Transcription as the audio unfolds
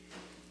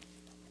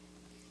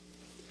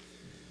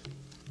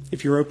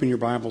If you're open your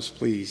Bibles,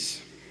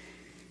 please,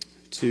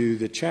 to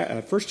the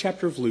first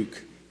chapter of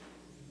Luke.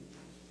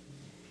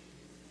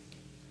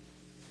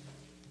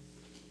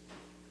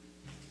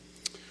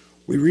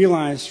 We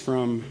realize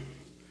from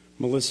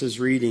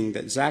Melissa's reading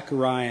that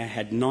Zechariah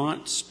had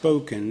not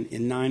spoken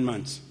in 9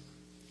 months.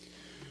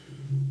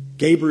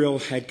 Gabriel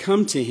had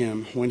come to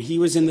him when he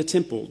was in the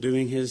temple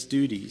doing his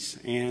duties,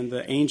 and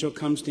the angel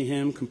comes to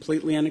him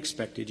completely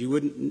unexpected.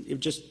 You've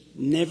just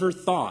never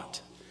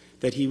thought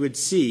that he would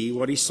see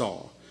what he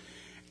saw.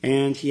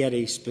 And he had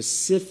a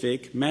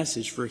specific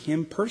message for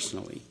him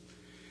personally,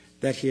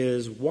 that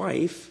his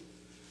wife,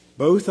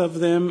 both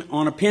of them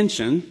on a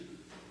pension,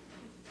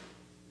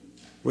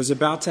 was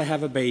about to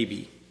have a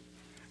baby.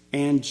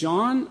 And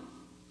John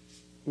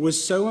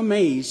was so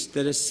amazed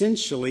that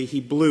essentially he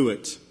blew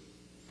it.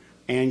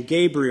 And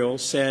Gabriel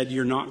said,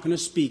 "You're not going to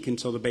speak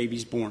until the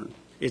baby's born.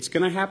 It's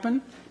going to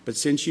happen, but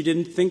since you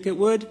didn't think it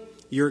would,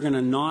 you're going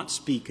to not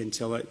speak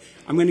until it.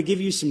 I'm going to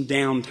give you some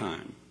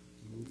downtime.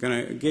 I'm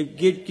going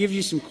to give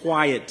you some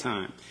quiet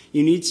time.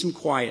 You need some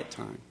quiet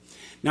time."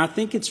 Now, I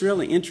think it's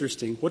really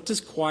interesting. What does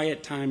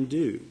quiet time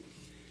do?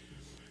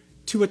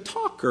 To a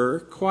talker,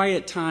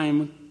 quiet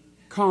time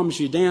calms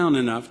you down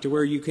enough to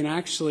where you can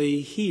actually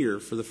hear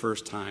for the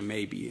first time,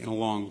 maybe in a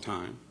long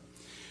time.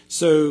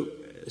 So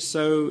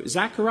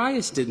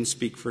Zacharias didn't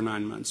speak for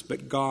 9 months,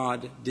 but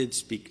God did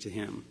speak to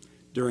him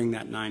during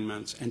that 9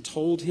 months and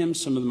told him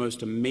some of the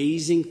most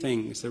amazing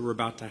things that were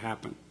about to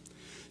happen.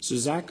 So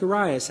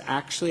Zacharias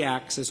actually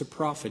acts as a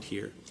prophet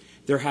here.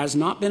 There has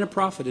not been a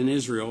prophet in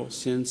Israel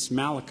since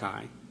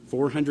Malachi,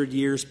 400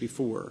 years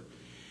before.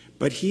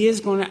 But he is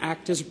going to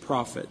act as a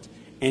prophet,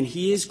 and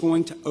he is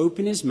going to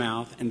open his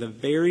mouth, and the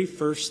very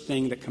first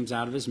thing that comes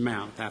out of his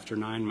mouth after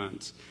 9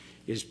 months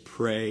is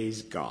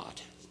praise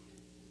God.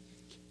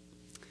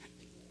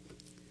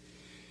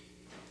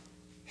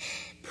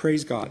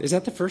 Praise God. Is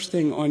that the first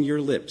thing on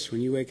your lips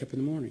when you wake up in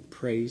the morning?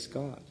 Praise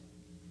God.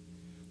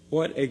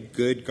 What a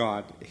good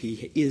God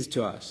he is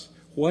to us.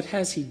 What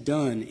has he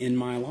done in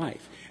my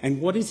life?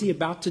 And what is he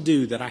about to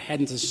do that I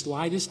hadn't the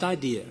slightest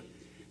idea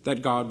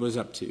that God was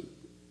up to?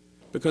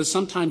 Because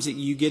sometimes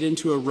you get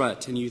into a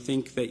rut and you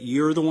think that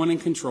you're the one in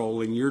control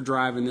and you're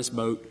driving this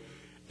boat,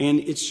 and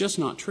it's just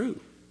not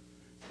true.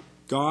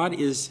 God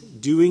is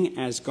doing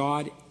as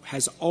God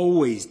has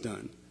always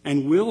done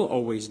and will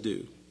always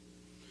do.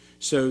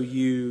 So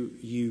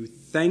you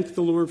thank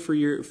the Lord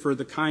for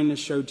the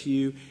kindness showed to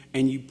you,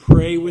 and you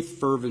pray with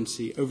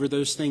fervency over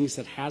those things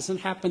that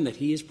hasn't happened that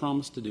he has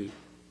promised to do.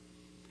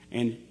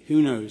 And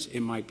who knows,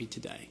 it might be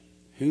today.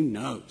 Who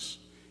knows?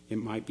 It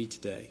might be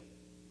today.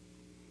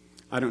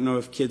 I don't know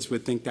if kids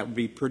would think that would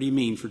be pretty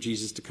mean for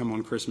Jesus to come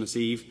on Christmas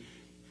Eve.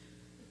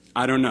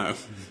 I don't know.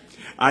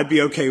 I'd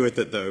be okay with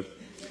it, though.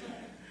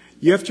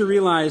 You have to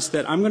realize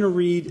that I'm going to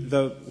read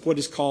what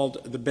is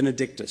called the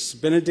Benedictus.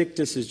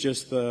 Benedictus is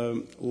just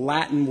the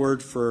Latin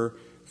word for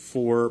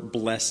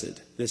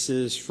blessed. This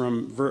is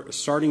from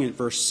starting at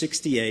verse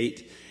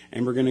 68,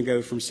 and we're going to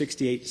go from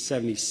 68 to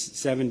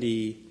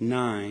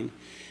 79.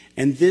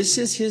 And this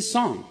is his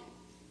song.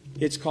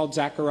 It's called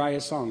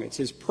Zechariah's song. It's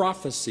his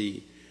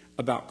prophecy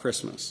about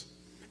Christmas.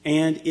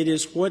 And it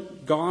is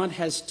what God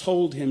has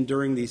told him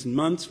during these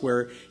months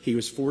where he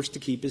was forced to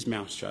keep his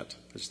mouth shut.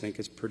 I just think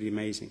it's pretty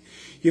amazing.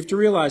 You have to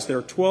realize there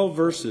are 12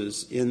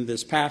 verses in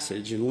this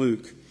passage in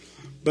Luke,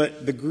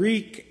 but the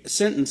Greek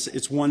sentence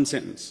is one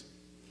sentence.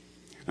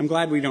 I'm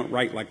glad we don't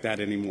write like that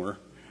anymore,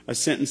 a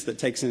sentence that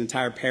takes an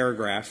entire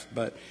paragraph,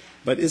 but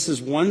this is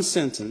one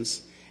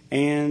sentence,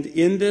 and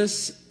in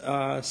this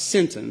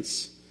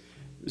sentence,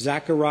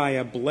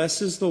 Zechariah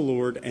blesses the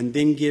Lord and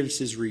then gives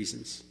his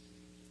reasons.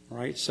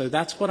 Right? So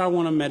that's what I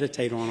want to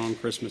meditate on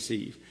Christmas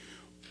Eve.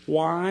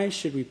 Why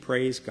should we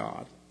praise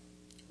God?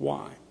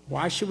 Why?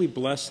 Why should we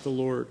bless the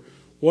Lord?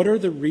 What are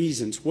the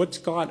reasons? What's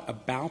God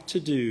about to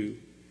do?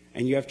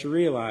 And you have to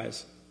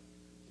realize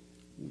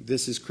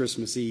this is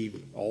Christmas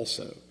Eve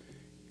also.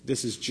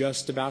 This is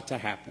just about to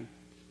happen.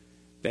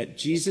 That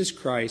Jesus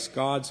Christ,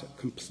 God's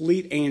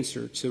complete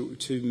answer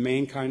to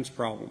mankind's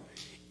problem,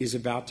 is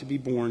about to be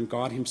born.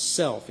 God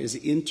himself is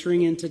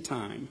entering into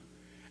time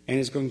and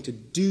is going to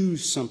do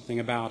something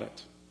about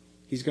it.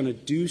 He's going to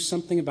do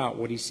something about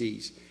what he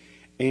sees.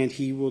 And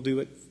he will do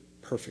it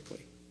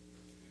perfectly.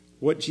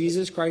 What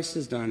Jesus Christ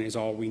has done is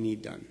all we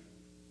need done.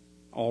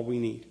 All we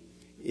need.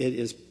 It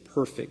is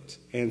perfect.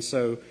 And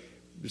so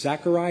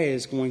Zechariah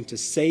is going to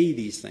say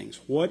these things.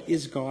 What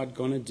is God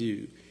going to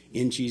do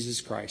in Jesus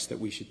Christ that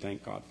we should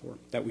thank God for?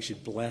 That we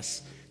should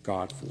bless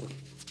God for?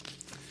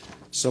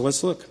 So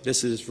let's look.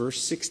 This is verse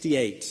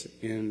 68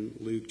 in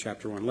Luke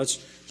chapter 1.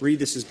 Let's read.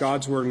 This is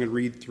God's word. I'm going to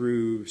read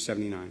through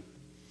 79.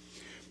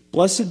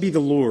 Blessed be the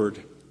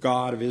Lord,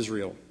 God of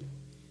Israel,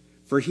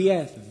 for he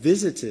hath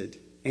visited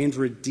and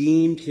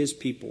redeemed his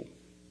people.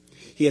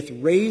 He hath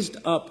raised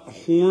up a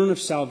horn of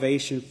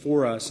salvation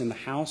for us in the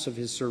house of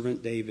his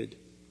servant David,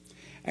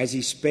 as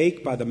he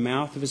spake by the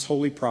mouth of his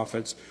holy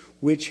prophets,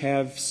 which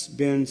have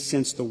been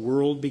since the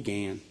world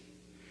began,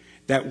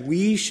 that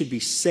we should be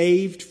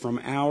saved from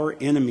our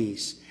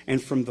enemies and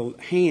from the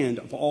hand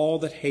of all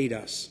that hate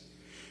us,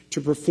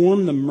 to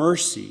perform the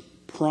mercy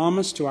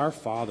promised to our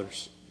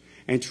fathers,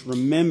 and to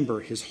remember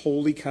his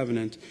holy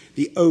covenant,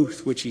 the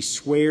oath which he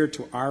sware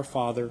to our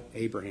father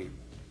Abraham,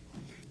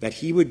 that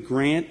he would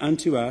grant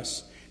unto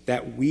us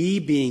that we,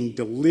 being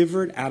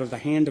delivered out of the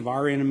hand of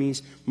our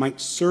enemies,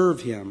 might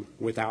serve him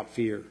without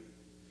fear,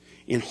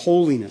 in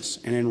holiness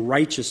and in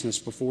righteousness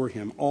before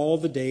him all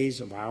the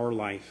days of our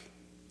life.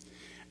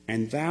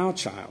 And thou,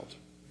 child,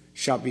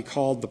 shalt be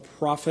called the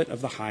prophet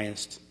of the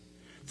highest,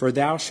 for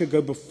thou shalt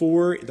go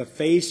before the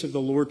face of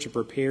the Lord to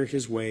prepare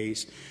his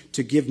ways,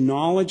 to give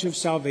knowledge of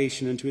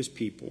salvation unto his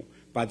people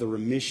by the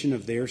remission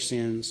of their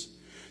sins,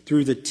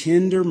 through the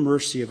tender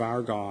mercy of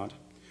our God,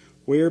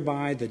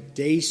 whereby the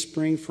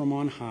dayspring from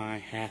on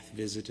high hath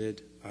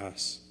visited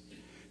us,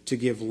 to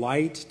give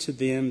light to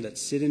them that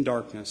sit in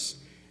darkness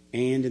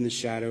and in the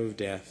shadow of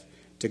death,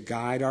 to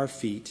guide our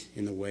feet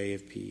in the way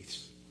of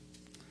peace.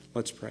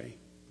 Let's pray.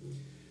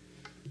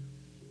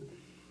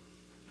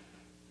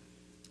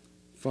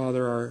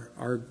 Father,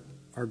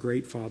 our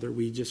great Father,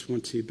 we just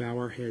want to bow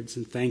our heads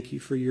and thank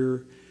you for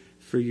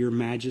your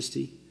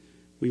majesty.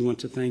 We want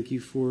to thank you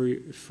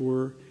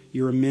for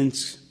your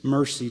immense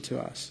mercy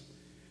to us,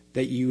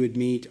 that you would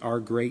meet our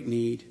great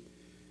need.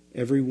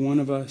 Every one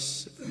of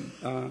us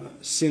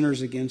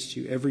sinners against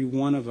you, every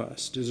one of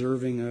us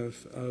deserving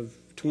of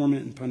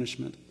torment and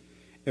punishment,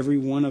 every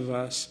one of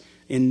us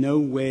in no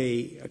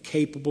way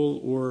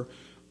capable or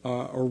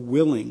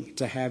willing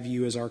to have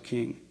you as our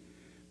King.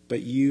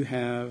 But you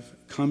have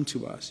come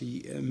to us.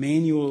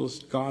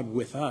 Emmanuel's God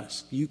with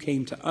us. You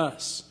came to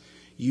us.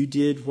 You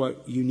did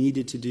what you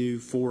needed to do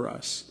for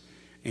us.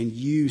 And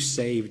you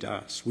saved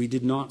us. We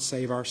did not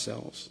save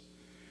ourselves.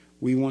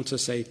 We want to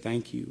say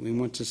thank you. We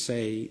want to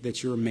say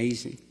that you're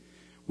amazing.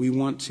 We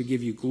want to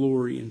give you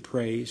glory and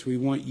praise. We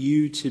want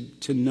you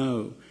to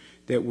know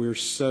that we're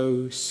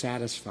so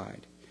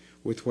satisfied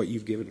with what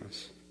you've given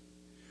us.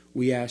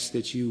 We ask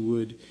that you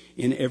would,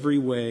 in every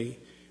way,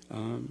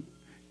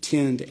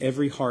 tend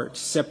every heart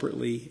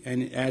separately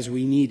and as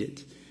we need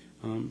it.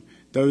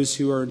 Those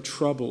who are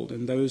troubled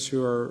and those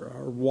who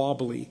are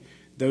wobbly,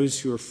 those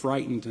who are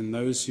frightened and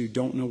those who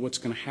don't know what's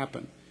going to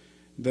happen,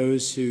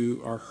 those who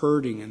are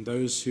hurting and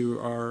those who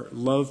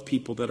love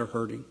people that are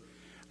hurting.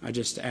 I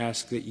just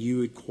ask that you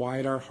would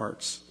quiet our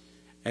hearts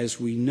as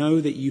we know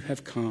that you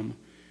have come.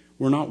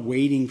 We're not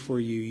waiting for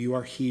you. You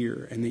are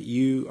here, and that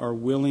you are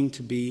willing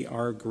to be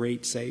our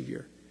great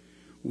Savior.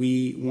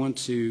 We want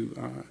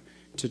to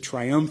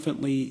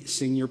triumphantly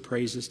sing your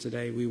praises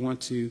today. We want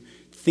to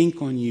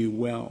think on you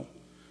well.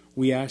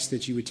 We ask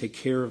that you would take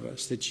care of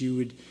us, that you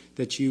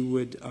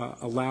would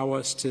allow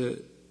us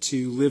to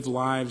live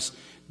lives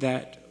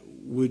that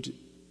would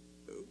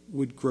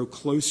grow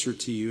closer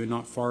to you and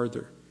not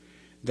farther.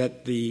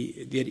 That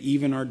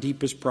even our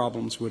deepest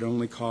problems would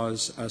only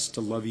cause us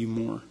to love you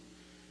more.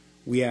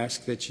 We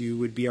ask that you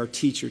would be our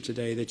teacher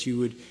today, that you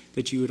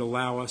would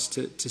allow us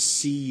to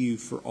see you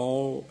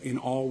in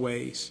all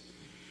ways.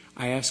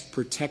 I ask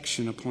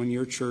protection upon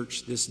your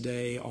church this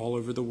day all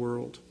over the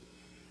world.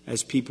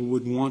 As people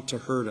would want to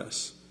hurt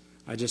us,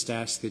 I just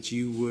ask that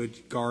you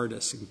would guard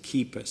us and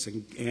keep us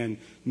and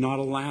not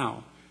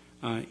allow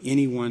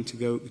anyone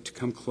to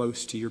come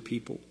close to your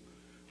people.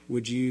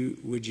 Would you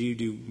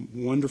do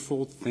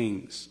wonderful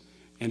things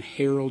and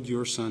herald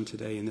your Son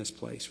today in this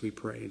place, we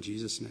pray in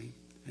Jesus' name.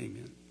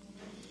 Amen.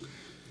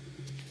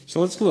 So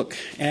let's look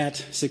at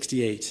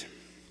 68.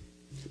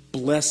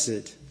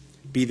 Blessed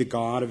be the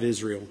God of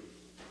Israel.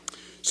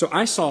 So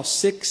I saw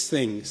 6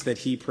 things that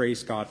he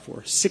praised God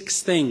for,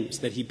 6 things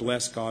that he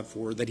blessed God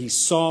for, that he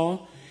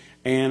saw,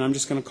 and I'm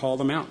just going to call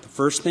them out. The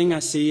first thing I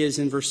see is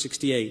in verse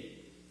 68.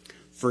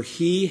 For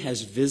he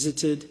has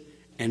visited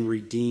and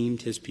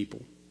redeemed his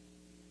people.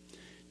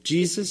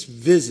 Jesus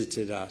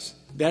visited us.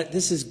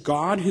 This is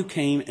God who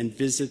came and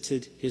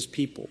visited his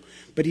people.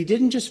 But he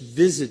didn't just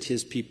visit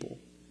his people.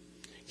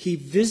 He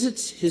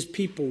visits his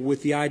people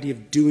with the idea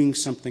of doing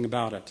something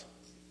about it.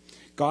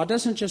 God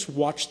doesn't just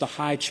watch the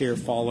high chair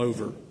fall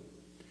over.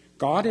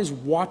 God is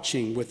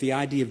watching with the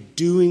idea of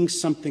doing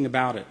something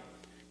about it.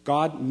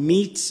 God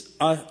meets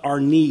our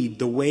need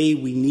the way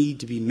we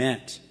need to be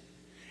met.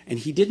 And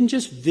he didn't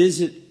just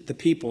visit the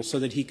people so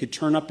that he could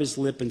turn up his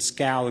lip and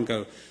scowl and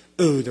go,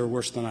 oh, they're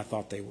worse than I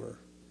thought they were.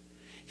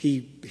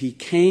 He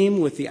came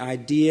with the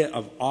idea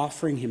of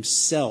offering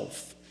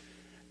himself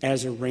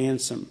as a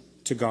ransom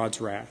to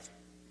God's wrath.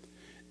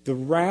 The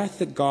wrath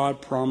that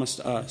God promised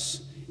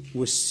us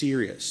was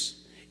serious.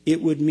 It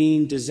would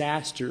mean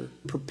disaster,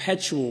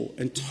 perpetual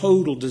and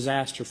total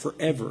disaster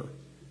forever,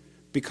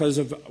 because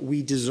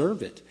we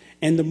deserve it.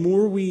 And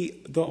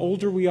the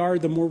older we are,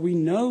 the more we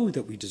know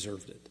that we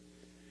deserved it.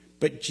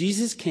 But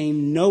Jesus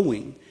came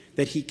knowing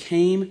that he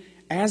came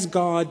as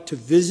God to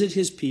visit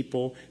his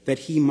people, that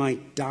he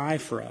might die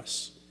for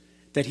us,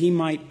 that he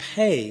might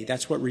pay.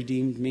 That's what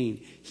redeemed means.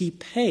 He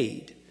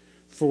paid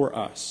for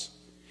us.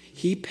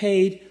 He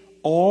paid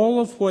all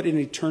of what an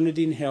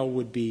eternity in hell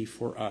would be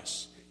for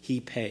us.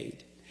 He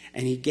paid.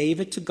 And he gave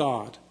it to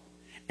God,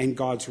 and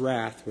God's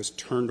wrath was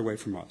turned away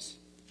from us.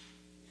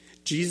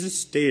 Jesus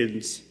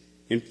stands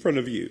in front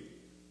of you.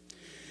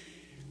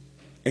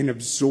 and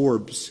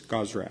absorbs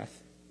God's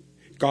wrath.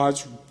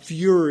 God's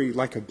fury,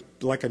 like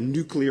a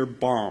nuclear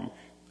bomb,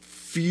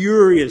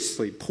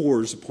 furiously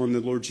pours upon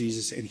the Lord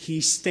Jesus, and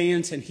he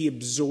stands and he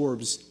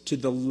absorbs to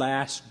the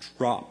last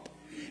drop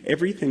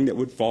everything that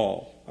would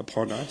fall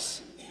upon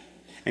us.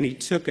 And he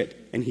took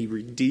it and he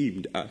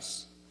redeemed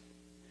us.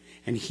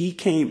 And he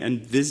came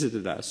and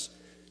visited us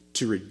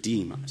to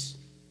redeem us.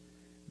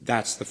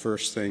 That's the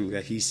first thing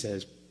that he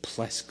says,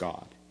 bless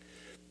God.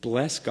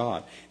 Bless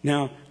God.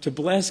 Now, to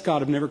bless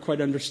God, I've never quite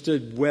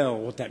understood well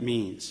what that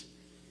means.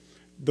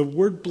 The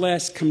word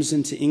bless comes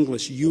into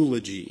English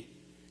eulogy.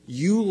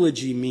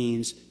 Eulogy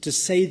means to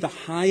say the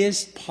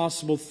highest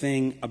possible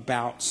thing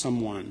about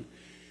someone,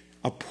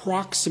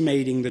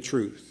 approximating the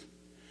truth.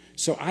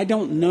 So I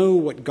don't know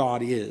what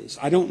God is.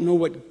 I don't know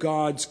what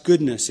God's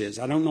goodness is.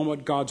 I don't know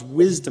what God's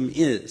wisdom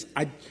is.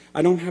 I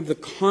don't have the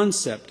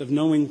concept of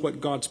knowing what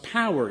God's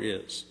power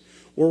is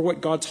or what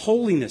God's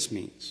holiness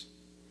means.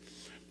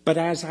 But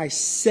as I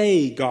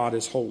say God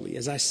is holy,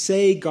 as I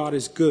say God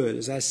is good,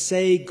 as I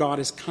say God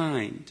is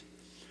kind,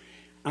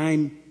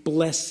 I'm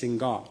blessing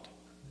God.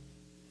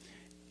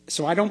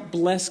 So I don't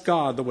bless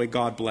God the way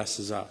God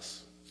blesses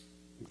us.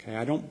 Okay,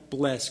 I don't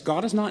bless.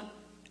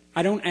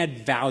 I don't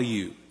add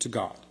value to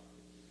God.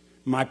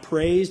 My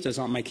praise does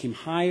not make him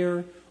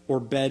higher or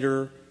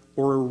better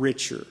or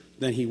richer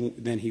than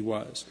he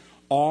was.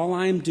 All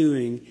I'm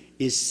doing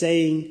is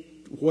saying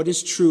what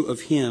is true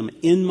of him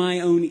in my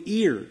own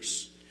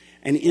ears,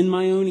 and in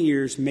my own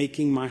ears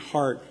making my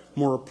heart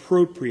more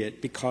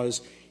appropriate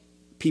because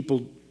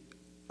people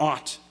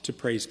ought to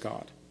praise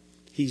God.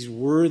 He's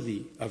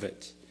worthy of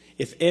it.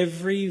 If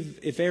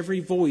every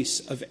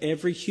voice of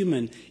every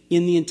human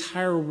in the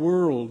entire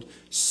world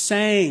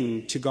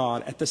sang to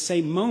God at the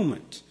same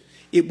moment,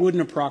 it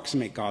wouldn't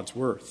approximate God's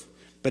worth,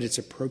 but it's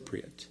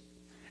appropriate.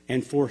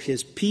 And for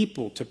his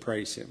people to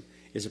praise him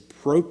is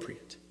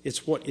appropriate.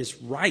 It's what is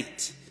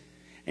right.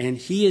 And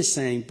he is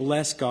saying,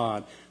 bless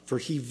God, for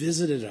he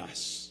visited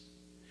us.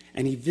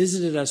 And he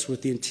visited us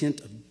with the intent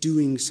of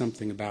doing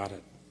something about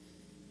it.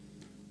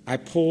 I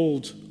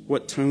pulled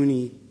what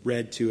Tony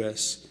read to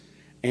us,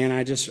 and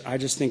I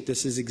just think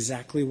this is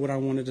exactly what I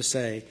wanted to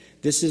say.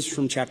 This is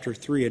from chapter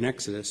 3 in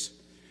Exodus.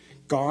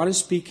 God is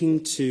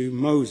speaking to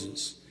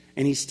Moses.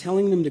 And he's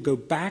telling them to go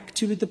back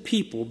to the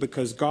people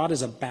because God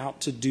is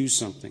about to do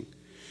something.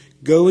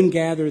 Go and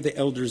gather the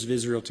elders of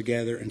Israel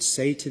together and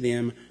say to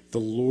them, the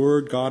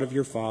Lord God of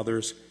your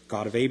fathers,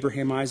 God of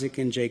Abraham, Isaac,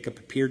 and Jacob,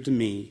 appeared to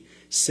me,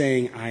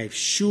 saying, I have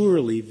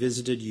surely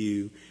visited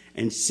you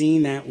and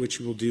seen that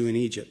which you will do in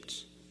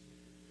Egypt.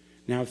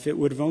 Now, if it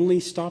would have only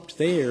stopped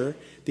there,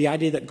 the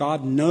idea that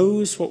God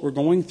knows what we're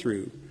going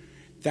through,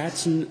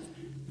 that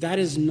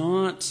is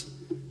not...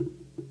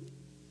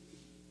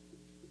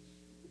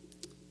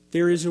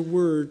 There is a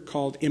word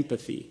called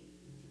empathy.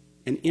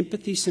 And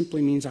empathy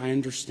simply means I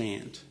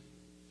understand.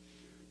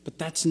 But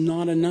that's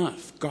not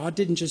enough. God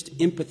didn't just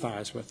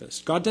empathize with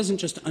us. God doesn't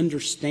just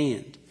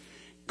understand.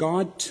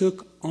 God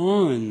took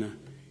on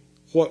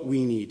what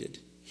we needed.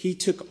 He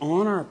took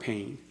on our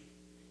pain.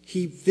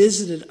 He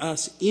visited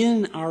us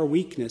in our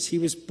weakness. He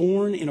was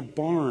born in a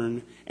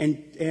barn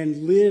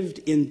and lived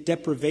in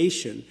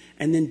deprivation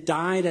and then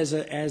died as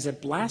a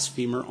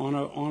blasphemer on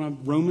a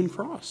Roman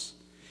cross.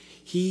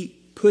 He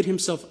put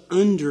himself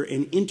under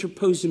and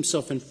interposed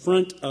himself in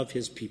front of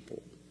his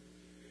people.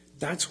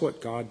 That's what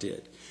God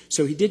did.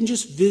 So he didn't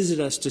just visit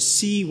us to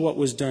see what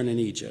was done in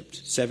Egypt.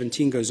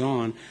 17 goes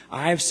on,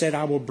 I have said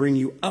I will bring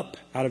you up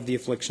out of the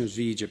afflictions of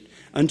Egypt,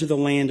 unto the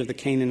land of the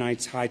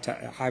Canaanites,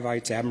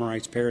 Hivites,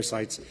 Amorites,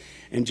 Perizzites,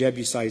 and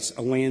Jebusites,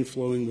 a land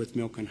flowing with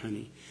milk and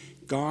honey.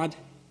 God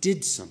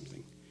did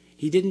something.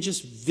 He didn't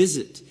just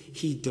visit,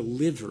 he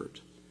delivered.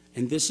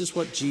 And this is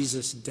what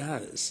Jesus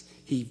does.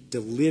 He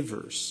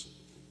delivers.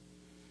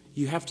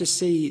 You have to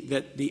see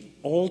that the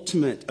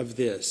ultimate of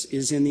this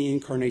is in the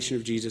incarnation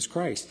of Jesus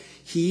Christ.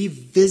 He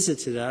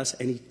visited us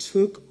and he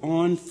took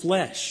on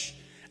flesh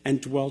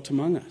and dwelt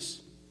among us.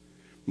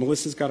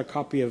 Melissa's got a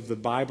copy of the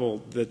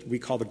Bible that we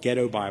call the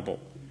Ghetto Bible.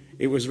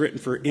 It was written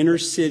for an inner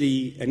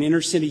city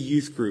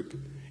youth group.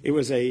 It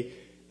was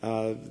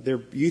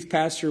their youth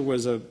pastor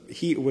was a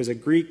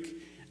Greek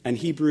and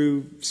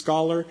Hebrew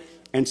scholar,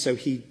 and so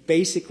he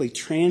basically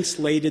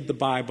translated the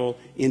Bible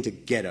into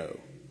ghetto.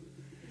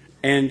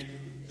 And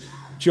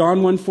John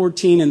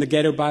 1:14 in the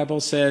Ghetto Bible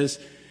says,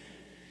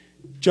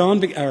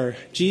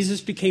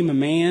 Jesus became a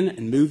man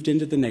and moved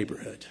into the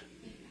neighborhood.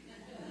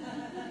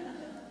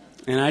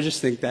 And I just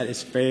think that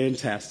is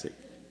fantastic.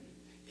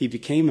 He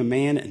became a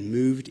man and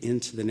moved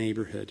into the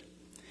neighborhood.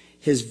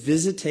 His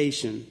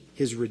visitation,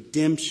 his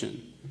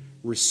redemption,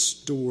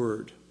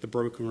 restored the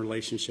broken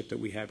relationship that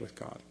we had with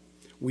God.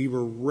 We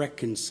were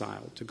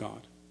reconciled to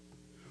God.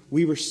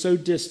 We were so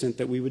distant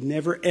that we would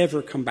never,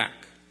 ever come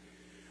back.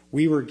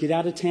 We were get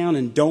out of town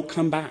and don't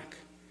come back.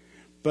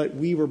 But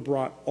we were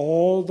brought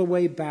all the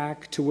way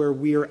back to where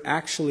we are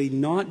actually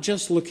not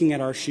just looking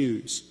at our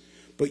shoes,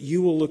 but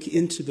you will look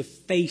into the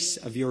face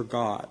of your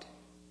God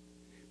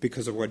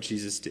because of what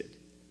Jesus did.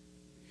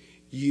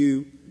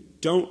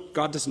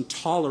 God doesn't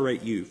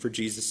tolerate you for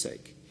Jesus'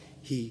 sake.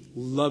 He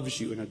loves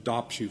you and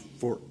adopts you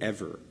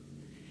forever.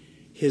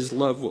 His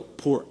love will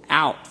pour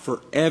out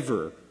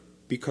forever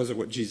because of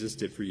what Jesus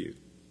did for you.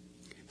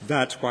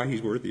 That's why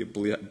he's worthy of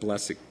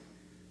blessing.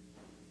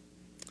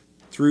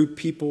 Through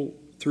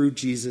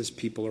Jesus,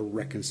 people are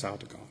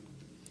reconciled to God.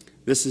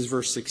 This is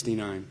verse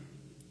 69.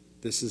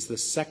 This is the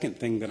second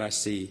thing that I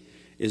see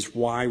is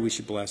why we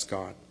should bless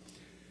God.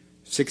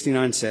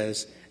 69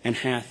 says, and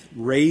hath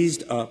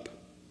raised up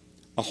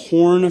a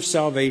horn of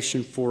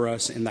salvation for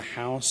us in the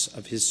house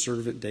of his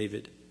servant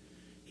David.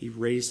 He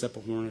raised up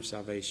a horn of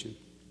salvation.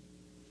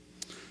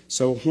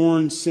 So a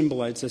horn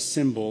symbolizes a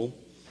symbol.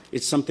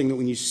 It's something that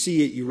when you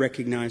see it, you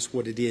recognize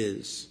what it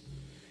is.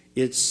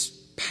 It's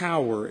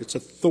power, it's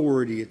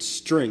authority, it's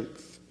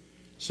strength.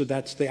 So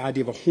that's the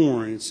idea of a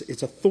horn.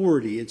 It's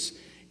authority.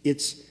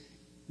 It's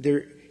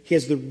there. He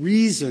has the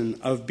reason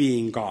of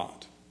being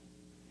God.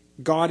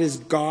 God is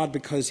God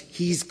because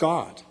he's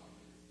God.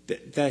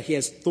 That he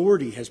has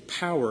authority, has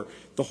power.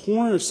 The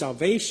horn of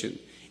salvation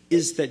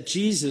is that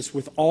Jesus,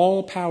 with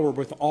all power,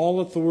 with all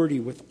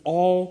authority,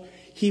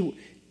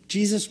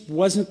 Jesus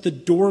wasn't the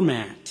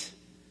doormat.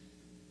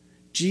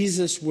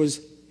 Jesus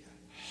was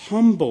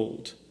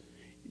humbled.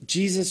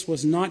 Jesus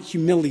was not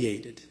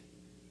humiliated.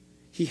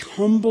 He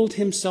humbled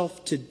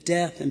himself to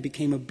death and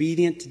became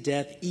obedient to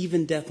death,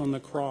 even death on the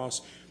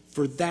cross.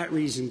 For that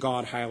reason,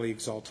 God highly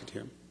exalted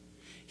him.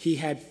 He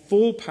had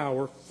full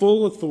power,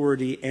 full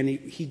authority, and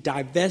he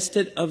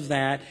divested of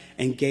that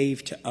and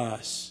gave to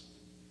us.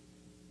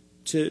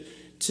 To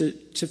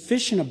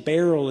fish in a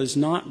barrel is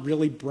not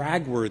really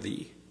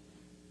bragworthy.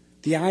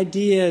 The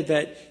idea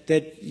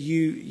that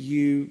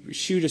you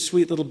shoot a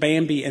sweet little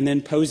Bambi and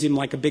then pose him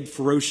like a big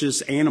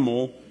ferocious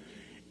animal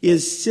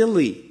is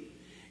silly.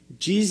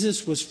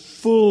 Jesus was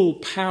full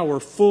power,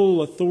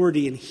 full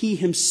authority, and he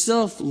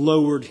himself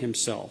lowered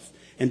himself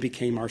and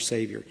became our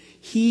Savior.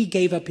 He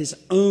gave up his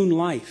own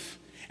life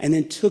and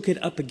then took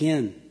it up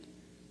again.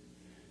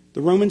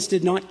 The Romans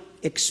did not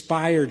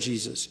expire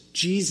Jesus.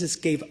 Jesus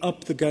gave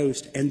up the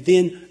ghost and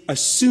then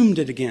assumed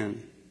it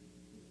again.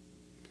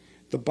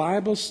 The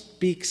Bible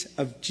speaks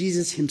of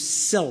Jesus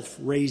himself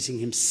raising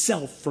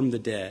himself from the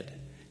dead.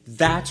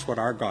 That's what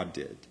our God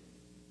did.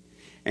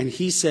 And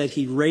he said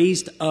he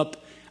raised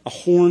up a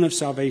horn of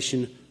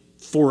salvation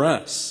for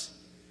us.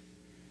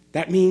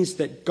 That means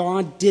that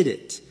God did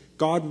it.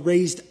 God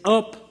raised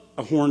up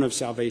a horn of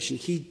salvation.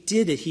 He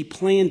did it. He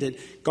planned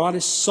it. God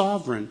is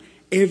sovereign.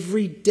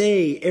 Every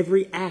day,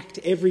 every act,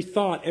 every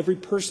thought, every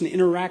person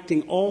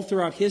interacting all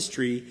throughout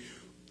history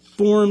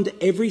formed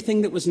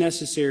everything that was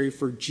necessary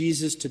for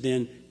Jesus to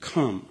then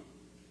come.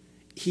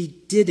 He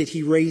did it.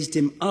 He raised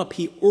him up.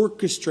 He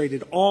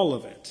orchestrated all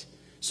of it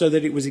so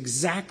that it was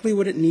exactly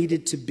what it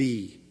needed to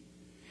be.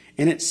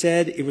 And it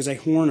said it was a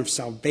horn of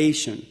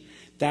salvation.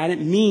 That it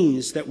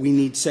means that we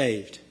need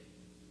saved.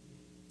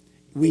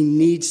 We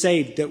need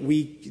saved, that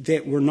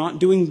we're not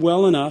doing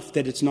well enough,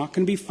 that it's not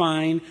going to be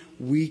fine,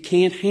 we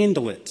can't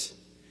handle it.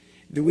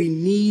 That we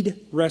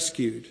need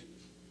rescued.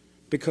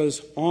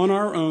 Because on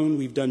our own,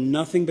 we've done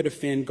nothing but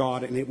offend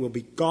God, and it will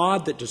be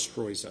God that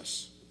destroys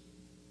us.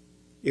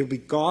 It will be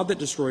God that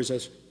destroys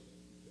us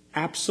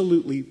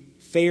absolutely,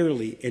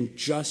 fairly, and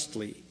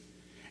justly.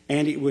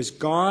 And it was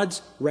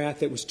God's wrath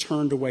that was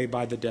turned away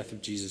by the death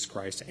of Jesus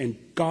Christ. And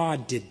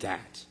God did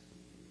that.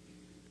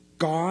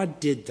 God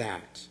did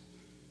that.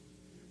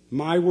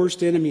 My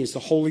worst enemy is the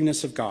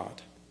holiness of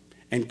God.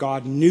 And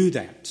God knew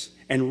that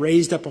and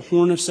raised up a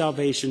horn of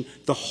salvation.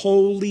 The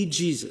holy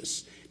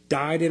Jesus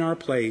died in our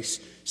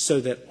place so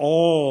that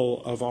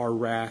all of our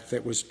wrath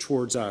that was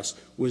towards us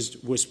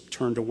was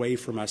turned away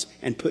from us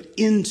and put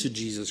into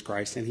Jesus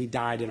Christ, and he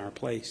died in our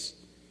place.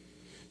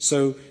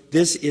 So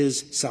this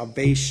is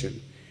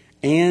salvation,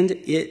 and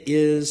it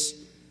is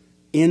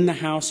in the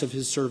house of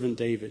his servant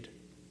David.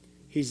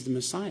 He's the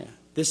Messiah.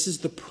 This is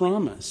the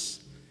promise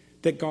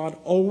that God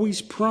always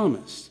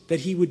promised,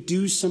 that he would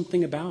do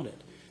something about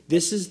it.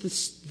 This is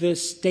the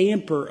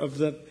stamper of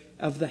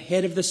the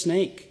head of the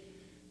snake.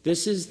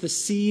 This is the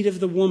seed of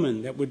the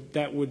woman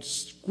that would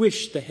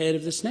squish the head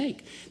of the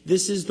snake.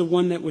 This is the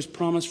one that was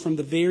promised from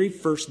the very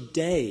first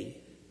day.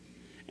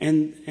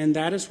 And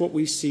that is what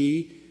we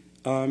see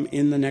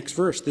in the next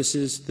verse. This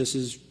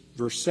is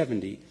verse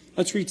 70.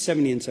 Let's read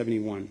 70 and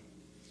 71.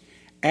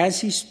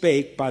 As he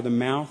spake by the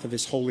mouth of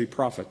his holy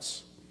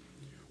prophets,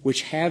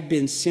 which have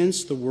been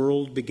since the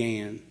world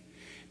began,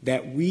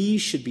 that we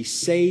should be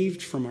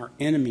saved from our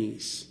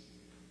enemies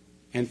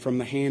and from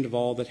the hand of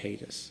all that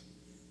hate us.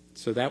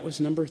 So that was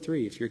number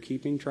 3, if you're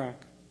keeping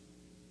track.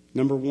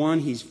 Number 1,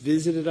 he's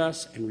visited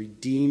us and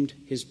redeemed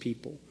his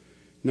people.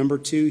 Number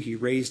 2, he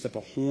raised up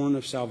a horn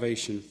of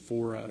salvation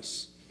for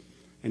us.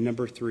 And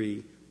number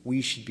 3,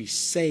 we should be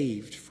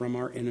saved from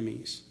our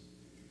enemies.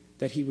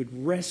 That he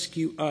would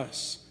rescue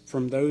us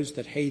from those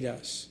that hate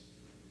us.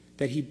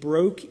 That he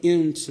broke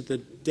into the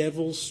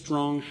devil's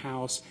strong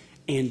house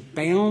and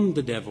bound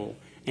the devil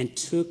and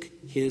took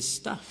his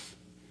stuff.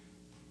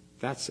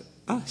 That's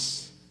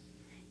us.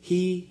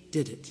 He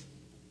did it.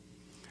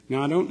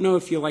 Now, I don't know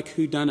if you like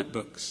whodunit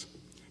books,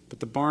 but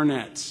the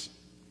Barnetts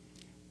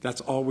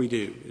That's all we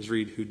do is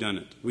read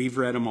whodunit. We've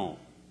read them all.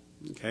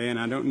 Okay, and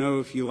I don't know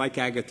if you like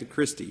Agatha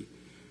Christie,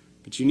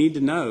 but you need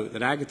to know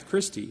that Agatha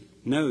Christie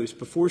knows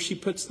before she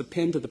puts the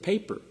pen to the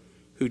paper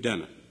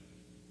whodunit.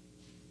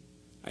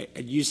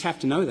 You just have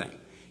to know that.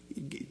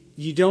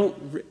 You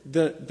don't.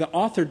 The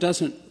author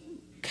doesn't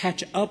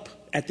catch up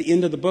at the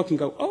end of the book and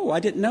go, "Oh, I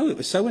didn't know it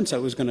was so and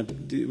so was going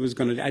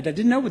to. I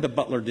didn't know the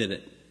butler did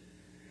it."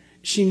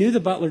 She knew the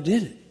butler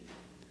did it.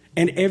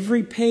 And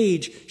every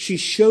page, she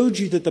showed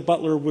you that the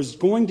butler was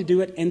going to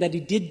do it and that he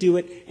did do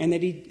it and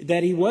that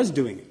he was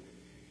doing it.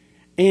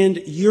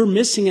 And you're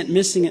missing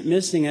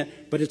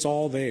it, but it's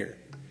all there.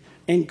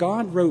 And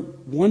God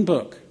wrote one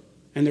book,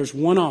 and there's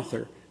one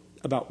author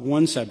about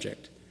one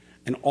subject.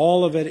 And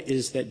all of it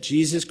is that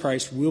Jesus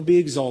Christ will be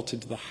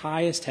exalted to the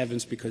highest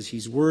heavens because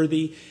he's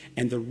worthy.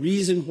 And the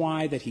reason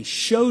why that he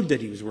showed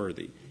that he was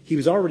worthy, he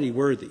was already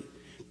worthy.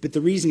 But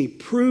the reason he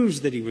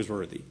proves that he was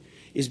worthy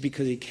is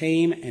because he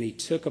came and he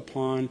took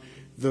upon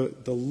the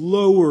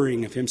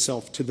lowering of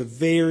himself to the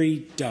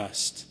very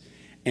dust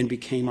and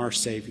became our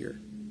Savior.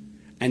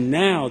 And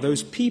now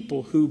those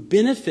people who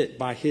benefit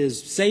by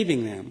his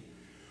saving them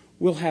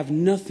will have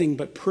nothing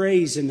but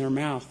praise in their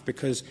mouth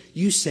because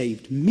you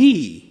saved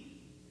me.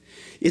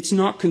 It's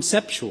not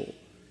conceptual.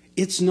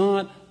 It's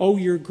not, oh,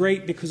 you're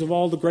great because of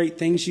all the great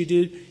things you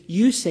did.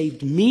 You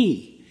saved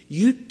me.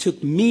 You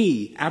took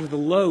me out of the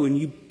low and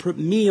you put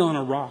me on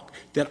a rock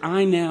that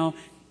I now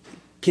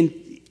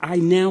can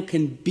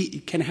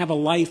have a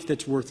life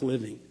that's worth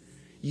living.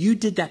 You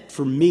did that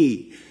for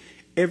me.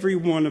 Every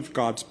one of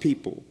God's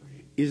people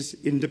is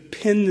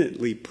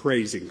independently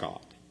praising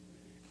God.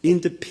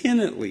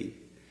 Independently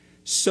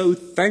so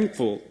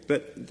thankful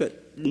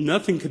that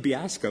nothing could be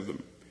asked of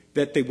them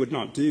that they would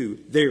not do.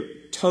 They're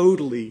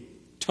totally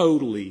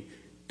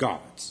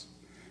God's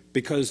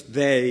because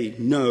they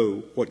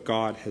know what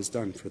God has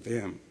done for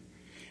them.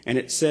 And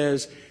it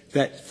says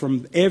that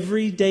from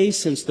every day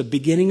since the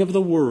beginning of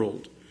the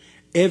world,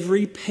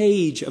 every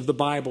page of the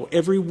Bible,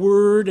 every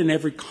word and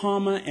every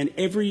comma and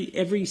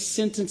every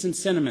sentence and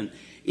sentiment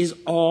is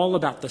all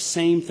about the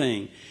same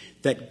thing,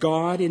 that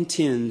God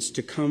intends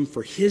to come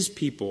for his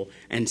people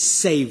and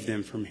save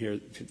them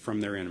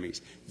from their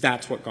enemies.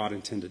 That's what God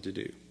intended to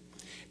do.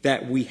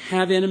 That we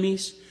have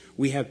enemies,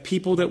 we have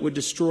people that would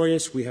destroy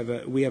us, we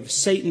have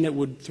Satan that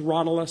would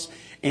throttle us,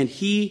 and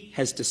he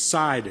has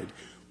decided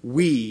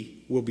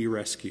we will be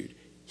rescued.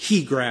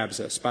 He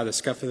grabs us by the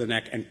scruff of the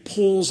neck and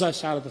pulls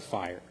us out of the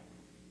fire.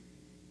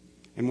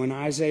 And when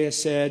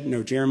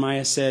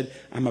Jeremiah said,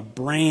 I'm a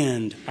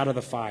brand out of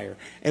the fire,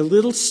 a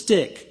little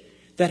stick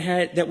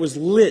that was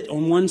lit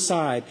on one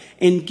side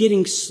and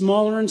getting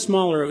smaller and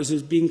smaller, it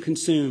was being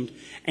consumed.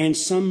 And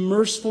some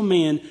merciful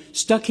man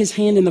stuck his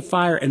hand in the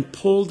fire and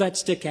pulled that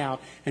stick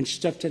out and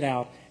stuffed it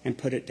out and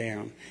put it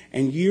down.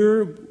 And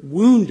you're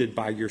wounded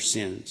by your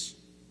sins.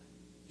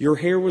 Your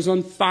hair was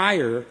on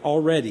fire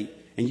already,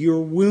 and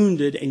you're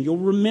wounded, and you'll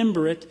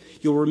remember it.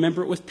 You'll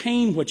remember it with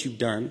pain, what you've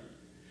done.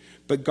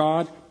 But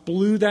God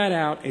blew that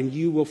out, and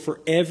you will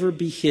forever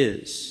be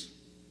his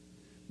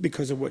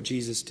because of what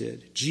Jesus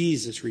did.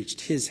 Jesus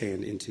reached his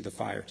hand into the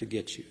fire to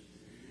get you,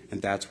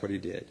 and that's what he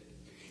did.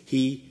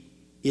 He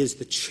is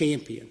the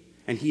champion,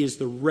 and he is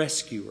the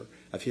rescuer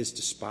of his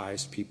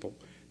despised people.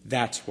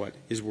 That's what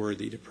is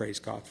worthy to praise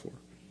God for.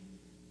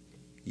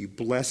 You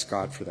bless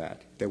God for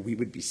that we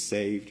would be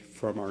saved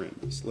from our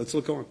enemies. Let's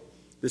look on.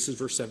 This is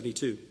verse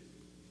 72.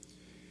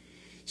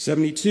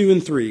 72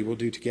 and 3 we'll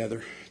do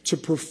together. To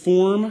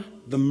perform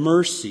the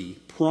mercy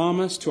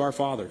promised to our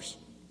fathers,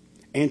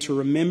 and to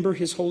remember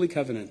his holy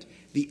covenant,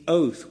 the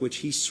oath which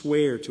he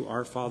sware to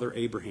our father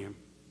Abraham.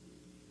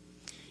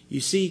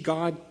 You see,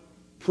 God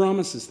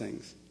promises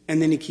things,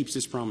 and then he keeps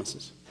his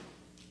promises.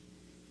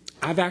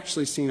 I've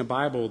actually seen a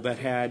Bible that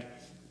had,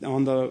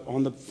 on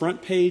the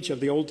front page of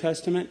the Old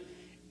Testament,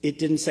 it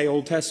didn't say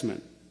Old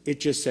Testament. It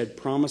just said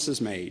promises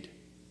made.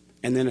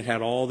 And then it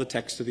had all the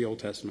text of the Old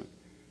Testament.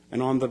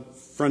 And on the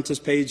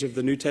frontispiece page of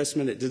the New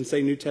Testament, it didn't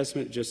say New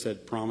Testament, it just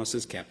said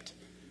promises kept.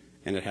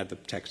 And it had the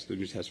text of the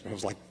New Testament. I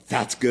was like,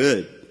 that's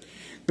good.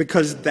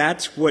 Because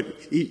that's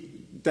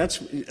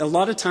a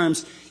lot of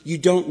times you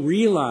don't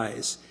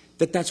realize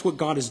that that's what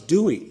God is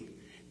doing.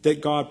 That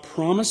God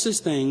promises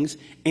things,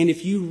 and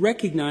if you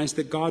recognize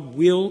that God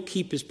will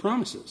keep his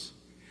promises,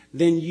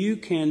 then you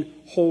can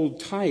hold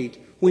tight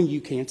when you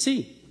can't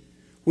see.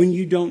 When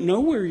you don't know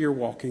where you're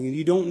walking, and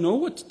you don't know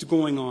what's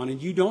going on,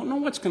 and you don't know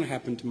what's going to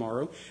happen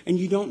tomorrow, and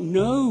you don't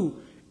know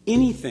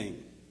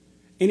anything,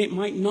 and it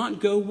might not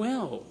go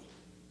well.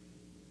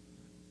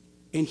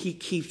 And he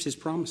keeps his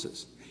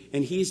promises.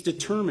 And he's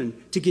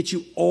determined to get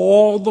you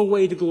all the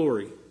way to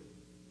glory.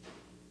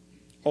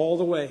 All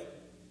the way.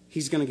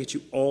 He's going to get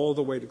you all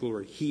the way to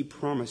glory. He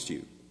promised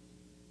you.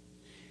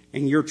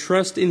 And your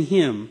trust in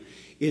him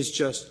is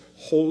just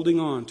holding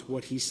on to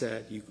what he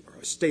said. You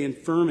stand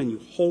firm and you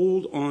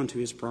hold on to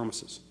his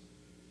promises.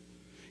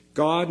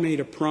 God made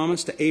a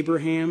promise to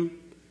Abraham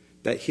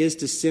that his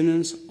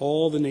descendants,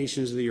 all the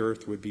nations of the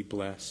earth, would be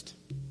blessed.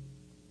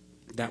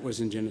 That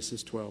was in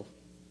Genesis 12.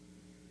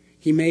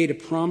 He made a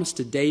promise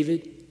to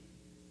David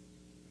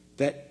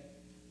that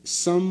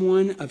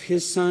someone of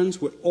his sons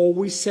would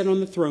always sit on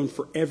the throne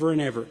forever and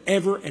ever,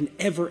 ever and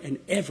ever and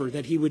ever,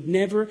 that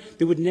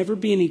there would never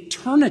be an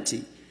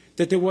eternity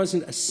that there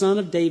wasn't a son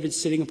of David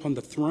sitting upon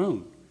the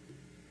throne.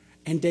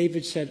 And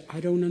David said, I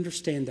don't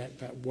understand that,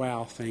 but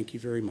wow, thank you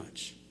very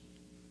much.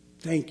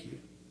 Thank you.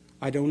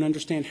 I don't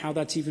understand how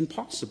that's even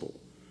possible.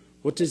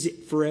 What does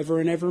it forever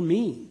and ever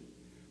mean?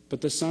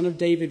 But the son of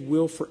David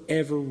will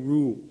forever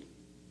rule.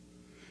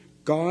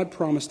 God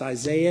promised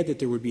Isaiah that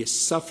there would be a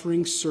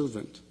suffering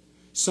servant,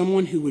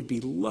 someone who would be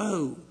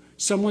low,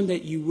 someone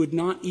that you would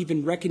not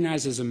even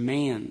recognize as a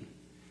man.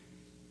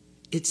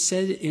 It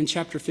said in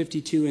chapter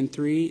 52 and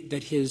 3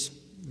 that his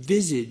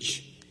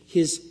visage,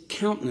 his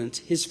countenance,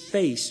 his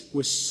face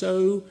was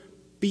so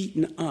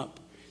beaten up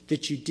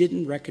that you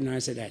didn't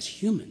recognize it as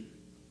human.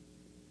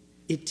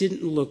 It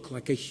didn't look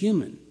like a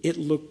human. It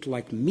looked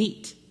like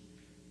meat.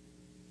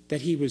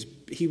 That he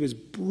was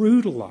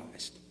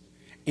brutalized,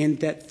 and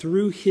that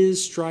through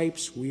his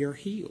stripes we are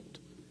healed.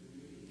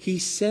 He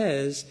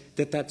says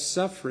that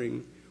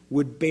suffering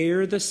would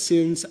bear the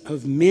sins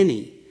of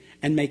many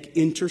and make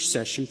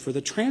intercession for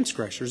the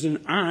transgressors,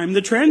 and I'm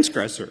the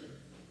transgressor.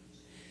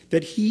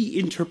 That he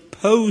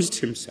interposed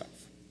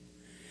himself,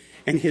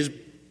 and his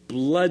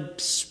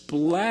blood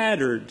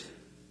splattered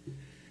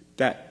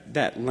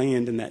that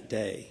land in that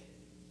day.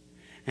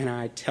 And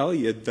I tell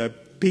you, the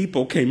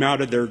people came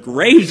out of their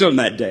graves on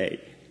that day.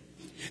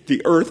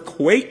 The earth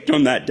quaked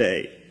on that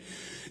day.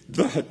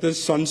 The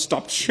sun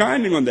stopped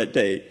shining on that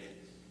day.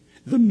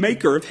 The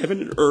maker of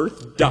heaven and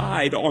earth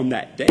died on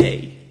that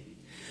day.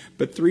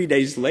 But 3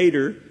 days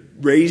later,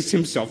 raised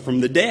himself from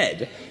the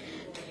dead.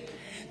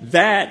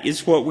 That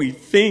is what we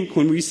think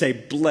when we say,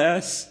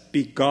 blessed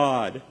be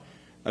God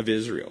of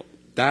Israel.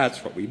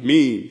 That's what we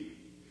mean.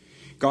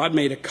 God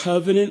made a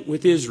covenant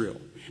with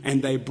Israel,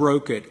 and they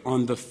broke it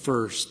on the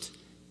first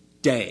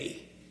day.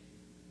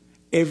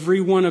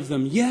 Every one of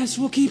them, yes,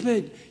 we'll keep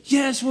it.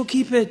 Yes, we'll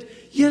keep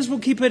it. Yes, we'll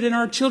keep it, and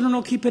our children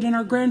will keep it, and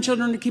our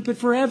grandchildren will keep it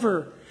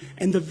forever.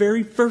 And the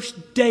very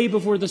first day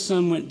before the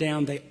sun went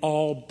down, they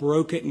all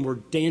broke it and were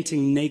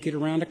dancing naked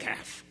around a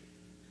calf.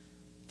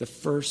 The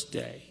first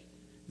day.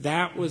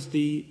 That was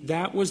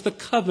the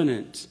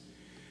covenant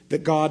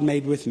that God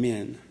made with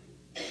men.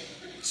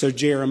 So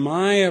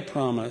Jeremiah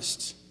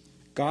promised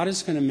God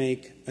is going to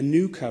make a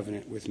new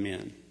covenant with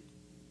men.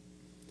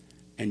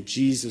 And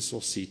Jesus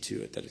will see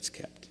to it that it's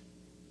kept.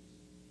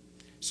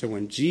 So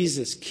when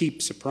Jesus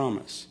keeps a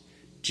promise,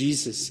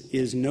 Jesus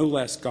is no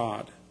less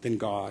God than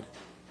God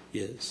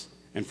is.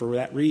 And for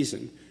that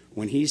reason,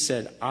 when he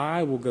said,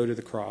 I will go to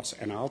the cross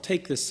and I'll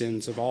take the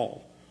sins of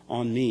all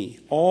on me,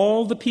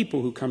 all the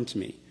people who come to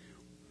me,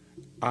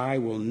 I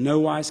will no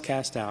wise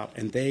cast out,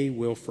 and they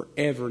will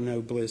forever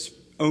know bliss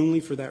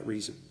only for that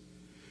reason.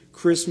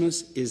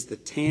 Christmas is the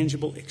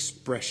tangible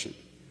expression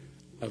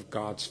of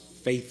God's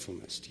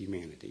faithfulness to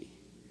humanity.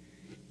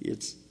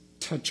 It's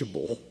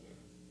touchable.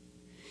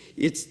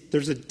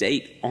 There's a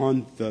date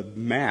on the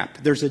map.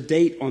 There's a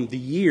date on the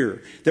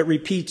year that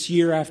repeats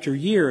year after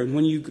year. And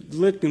when you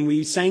look and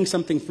we sang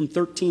something from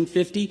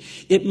 1350,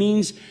 it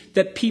means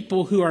that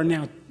people who are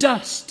now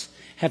dust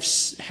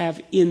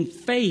have in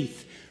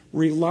faith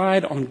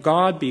relied on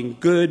God being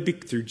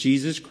good through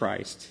Jesus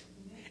Christ.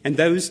 And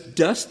those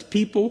dust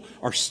people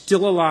are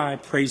still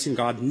alive praising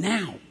God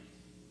now.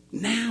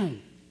 Now.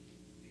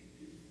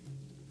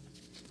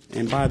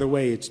 And by the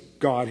way, it's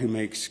God who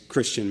makes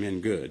Christian men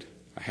good.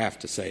 I have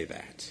to say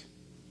that.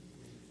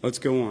 Let's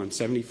go on.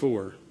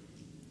 74.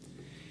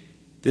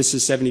 This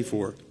is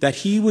 74. That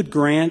he would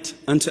grant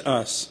unto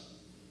us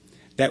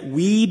that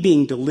we,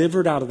 being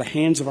delivered out of the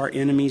hands of our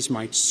enemies,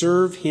 might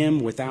serve him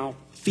without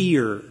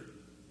fear,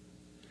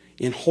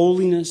 in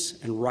holiness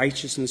and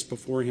righteousness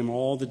before him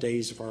all the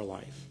days of our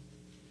life.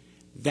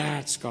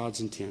 That's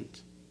God's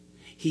intent.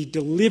 He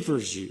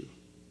delivers you.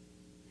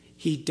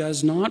 He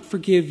does not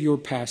forgive your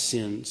past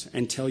sins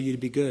and tell you to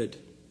be good.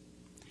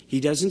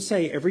 He doesn't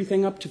say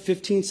everything up to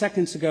 15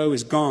 seconds ago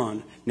is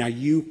gone. Now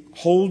you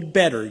hold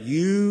better.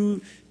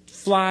 You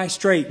fly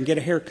straight and get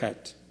a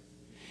haircut.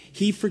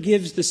 He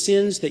forgives the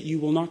sins that you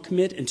will not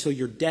commit until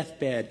your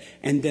deathbed,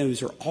 and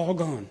those are all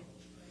gone.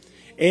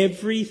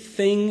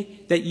 Everything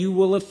that you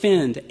will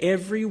offend,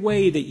 every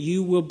way that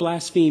you will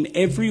blaspheme,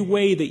 every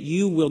way that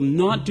you will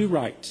not do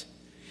right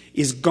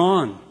is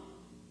gone.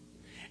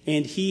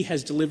 And he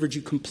has delivered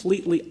you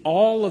completely.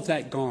 All of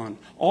that gone.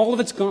 All of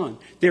it's gone.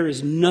 There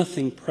is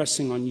nothing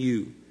pressing on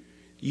you.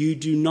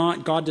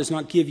 God does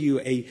not give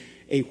you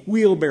a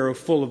wheelbarrow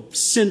full of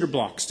cinder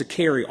blocks to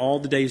carry all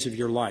the days of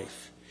your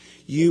life.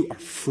 You are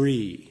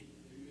free.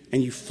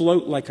 And you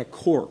float like a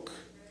cork.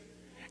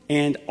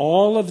 And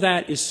all of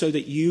that is so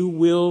that you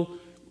will,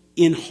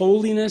 in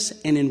holiness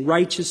and in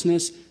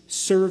righteousness,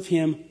 serve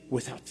him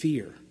without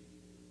fear.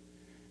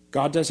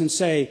 God doesn't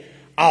say,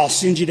 I'll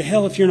send you to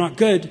hell if you're not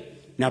good.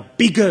 Now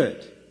be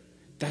good.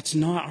 That's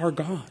not our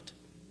God.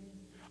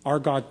 Our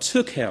God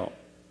took hell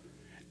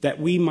that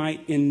we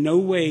might in no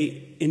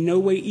way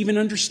even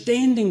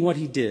understanding what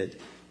he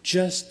did,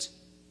 just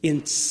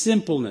in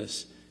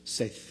simpleness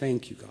say,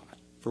 thank you, God,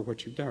 for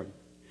what you've done.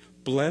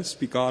 Blessed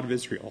be God of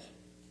Israel.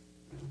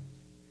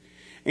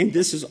 And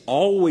this is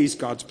always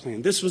God's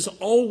plan. This was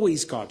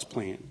always God's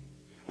plan.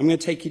 I'm going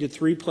to take you to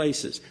three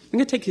places. I'm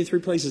going to take you to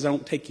three places I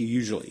don't take you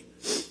usually.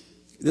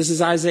 This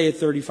is Isaiah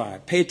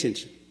 35. Pay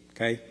attention,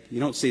 okay? You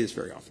don't see this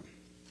very often.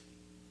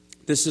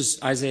 This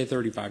is Isaiah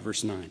 35,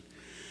 verse 9.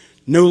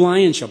 No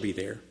lion shall be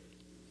there,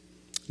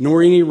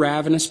 nor any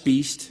ravenous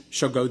beast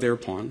shall go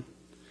thereupon.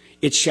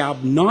 It shall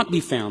not be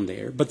found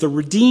there, but the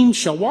redeemed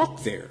shall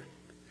walk there.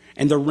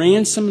 And the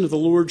ransom of the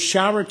Lord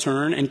shall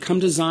return and come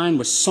to Zion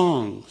with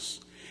songs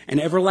and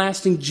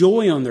everlasting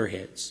joy on their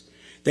heads.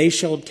 They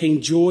shall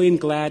obtain joy and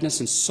gladness,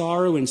 and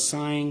sorrow and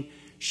sighing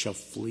shall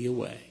flee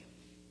away.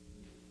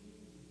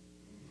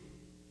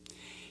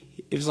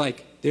 It was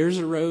like, there's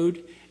a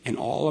road, and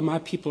all of my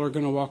people are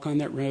going to walk on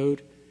that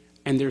road,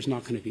 and there's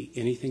not going to be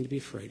anything to be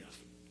afraid of.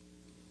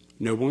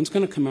 No one's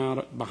going to come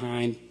out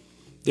behind.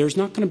 There's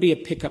not going to be a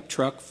pickup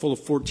truck full of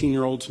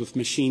 14-year-olds with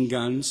machine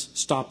guns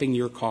stopping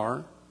your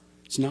car.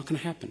 It's not going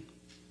to happen.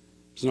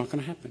 It's not going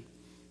to happen.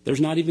 There's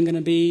not even going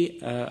to be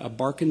a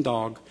barking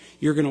dog.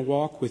 You're going to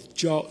walk with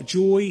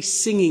joy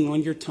singing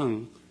on your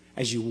tongue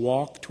as you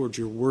walk towards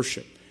your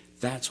worship.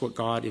 That's what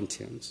God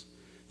intends.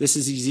 This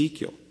is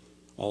Ezekiel,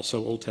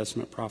 also Old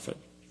Testament prophet,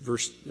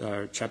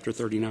 chapter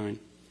 39.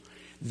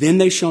 Then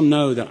they shall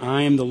know that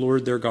I am the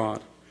Lord their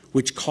God,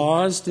 which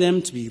caused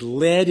them to be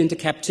led into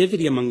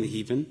captivity among the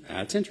heathen.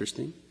 That's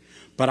interesting.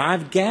 But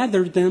I've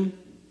gathered them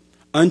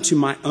unto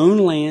my own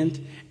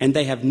land, and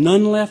they have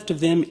none left of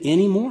them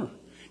any more.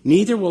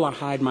 Neither will I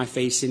hide my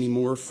face any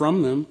more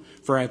from them,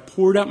 for I have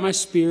poured out my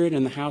spirit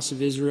in the house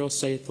of Israel,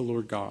 saith the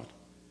Lord God.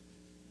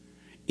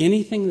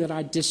 Anything that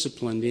I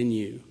disciplined in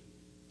you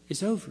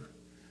is over.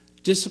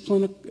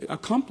 Discipline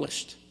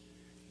accomplished.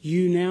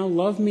 You now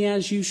love me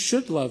as you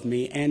should love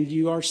me, and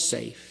you are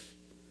safe.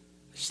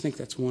 I just think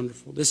that's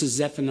wonderful. This is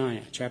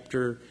Zephaniah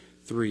chapter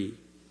 3.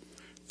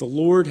 The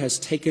Lord has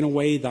taken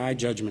away thy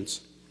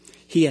judgments.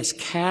 He has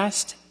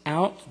cast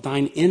out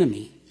thine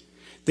enemy.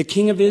 The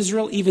King of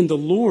Israel, even the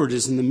Lord,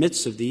 is in the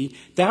midst of thee.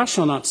 Thou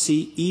shalt not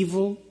see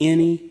evil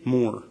any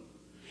more.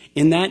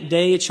 In that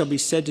day it shall be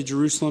said to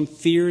Jerusalem,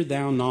 fear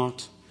thou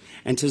not.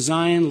 And to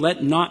Zion,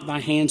 let not thy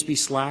hands be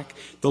slack.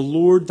 The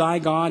Lord thy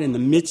God in the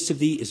midst of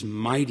thee is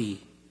mighty.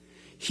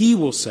 He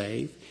will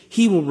save.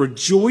 He will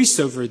rejoice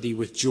over thee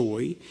with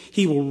joy.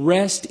 He will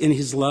rest in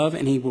his love,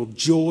 and he will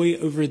joy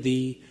over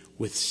thee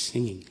with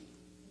singing.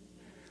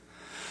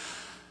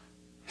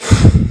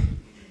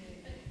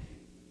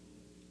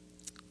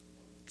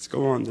 Let's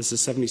go on. This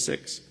is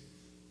 76.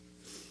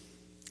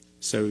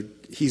 So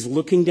he's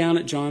looking down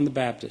at John the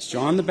Baptist.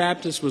 John the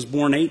Baptist was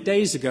born 8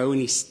 days ago, and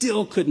he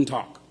still couldn't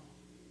talk.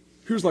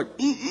 He was like,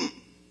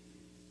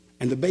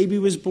 And the baby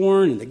was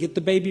born, and they get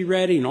the baby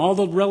ready, and all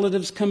the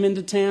relatives come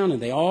into town,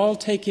 and they all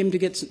take him to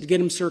get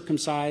him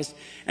circumcised,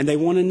 and they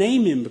want to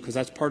name him because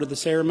that's part of the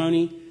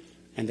ceremony,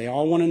 and they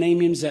all want to name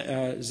him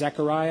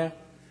Zechariah,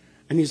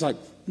 and he's like,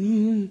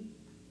 And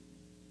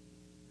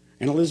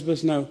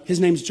Elizabeth, no, his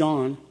name's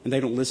John, and they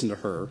don't listen to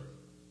her.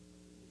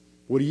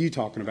 What are you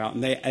talking about?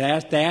 And they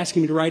ask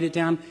him to write it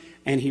down,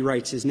 and he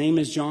writes, his name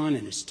is John,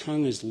 and his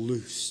tongue is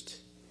loosed.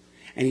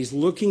 And he's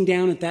looking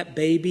down at that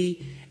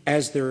baby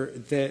as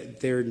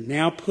they're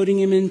now putting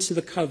him into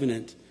the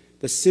covenant,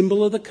 the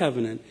symbol of the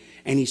covenant,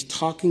 and he's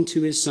talking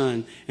to his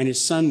son, and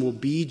his son will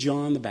be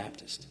John the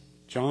Baptist,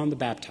 John the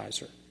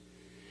Baptizer.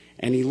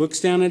 And he looks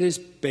down at his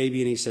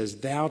baby and he says,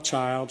 Thou,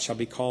 child, shall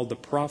be called the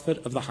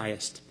prophet of the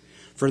highest,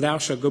 for thou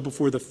shalt go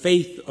before the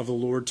faith of the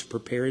Lord to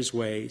prepare his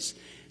ways.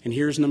 And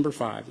here's number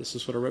 5. This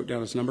is what I wrote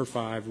down as number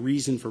 5,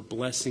 reason for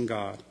blessing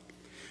God.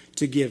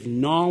 To give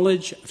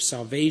knowledge of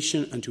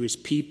salvation unto his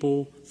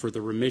people for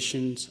the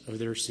remissions of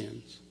their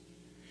sins.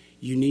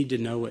 You need to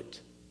know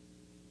it.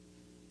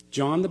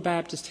 John the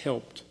Baptist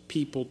helped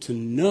people to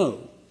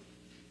know.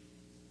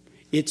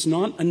 It's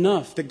not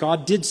enough that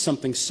God did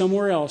something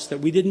somewhere else that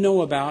we didn't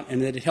know about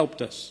and that it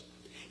helped us.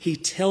 He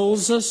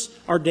tells us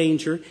our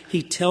danger.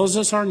 He tells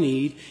us our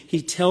need.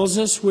 He tells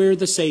us where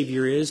the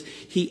Savior is.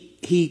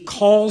 He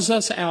calls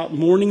us out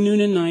morning, noon,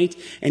 and night,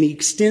 and he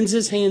extends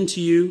his hand to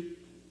you.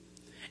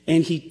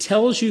 And he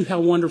tells you how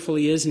wonderful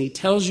he is, and he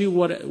tells you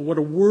what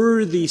a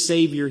worthy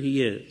Savior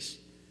he is.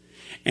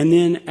 And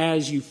then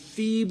as you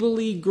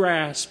feebly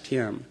grasp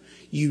him,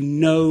 you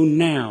know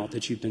now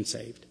that you've been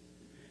saved.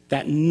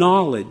 That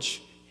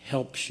knowledge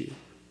helps you.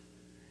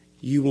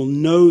 You will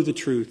know the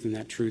truth, and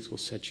that truth will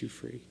set you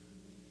free.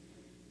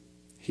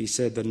 He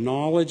said the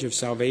knowledge of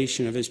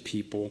salvation of his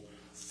people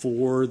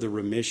for the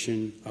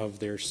remission of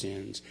their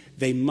sins.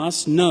 They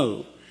must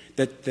know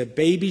that the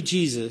baby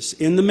Jesus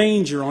in the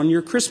manger on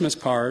your Christmas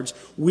cards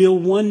will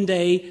one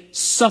day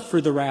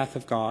suffer the wrath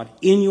of God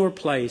in your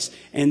place.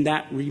 And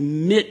that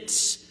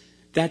remits,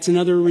 that's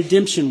another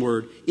redemption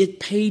word. It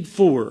paid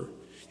for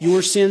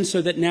your sins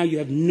so that now you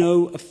have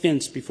no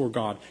offense before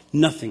God.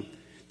 Nothing.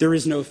 There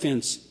is no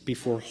offense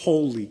before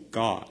holy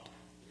God.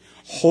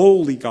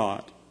 Holy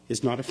God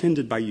is not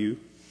offended by you.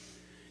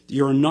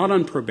 You're not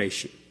on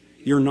probation.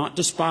 You're not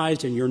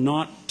despised and you're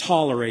not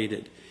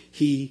tolerated.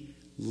 He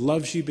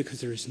loves you because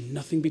there is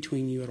nothing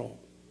between you at all.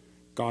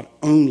 God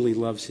only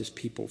loves his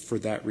people for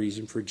that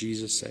reason, for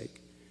Jesus'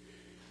 sake.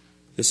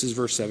 This is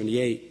verse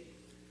 78.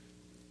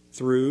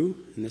 Through,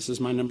 and this is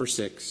my number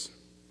 6,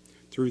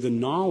 through the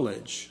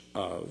knowledge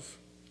of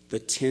the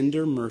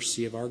tender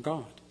mercy of our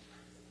God.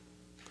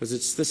 Because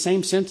it's the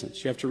same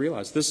sentence. You have to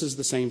realize this is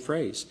the same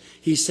phrase.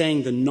 He's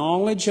saying the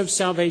knowledge of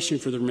salvation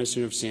for the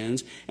remission of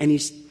sins, and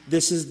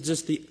this is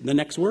just the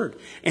next word.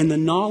 And the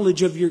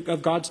knowledge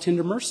of God's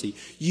tender mercy.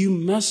 You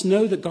must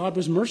know that God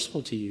was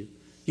merciful to you.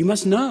 You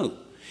must know.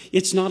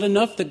 It's not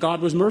enough that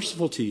God was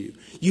merciful to you.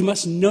 You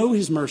must know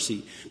his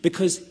mercy,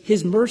 because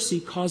his mercy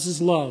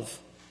causes love.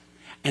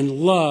 And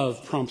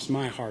love prompts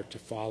my heart to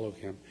follow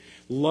him.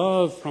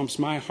 Love prompts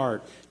my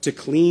heart to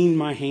clean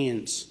my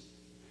hands.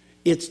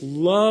 It's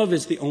love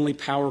is the only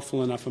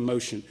powerful enough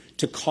emotion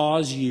to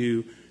cause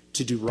you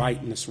to do right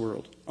in this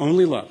world.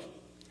 Only love.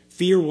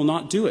 Fear will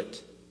not do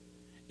it.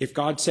 If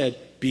God said,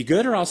 be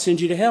good or I'll send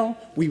you to hell,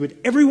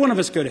 every one of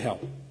us go to hell.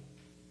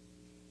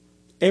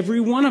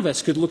 Every one of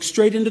us could look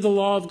straight into the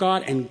law of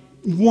God and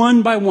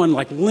one by one,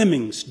 like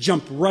lemmings,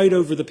 jump right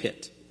over the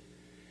pit.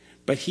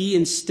 But he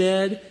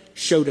instead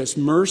showed us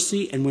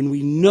mercy, and when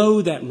we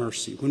know that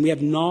mercy, when we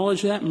have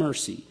knowledge of that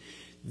mercy,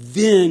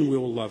 then we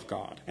will love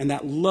God. And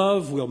that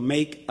love will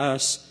make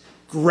us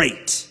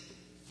great.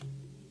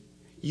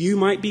 You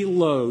might be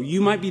low.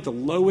 You might be the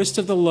lowest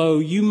of the low.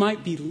 You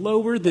might be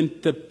lower than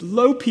the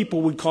low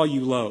people would call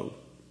you low.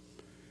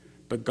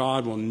 But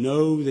God will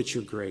know that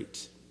you're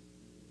great.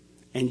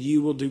 And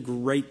you will do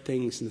great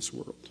things in this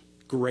world.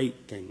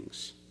 Great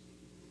things.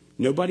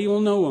 Nobody will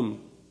know them,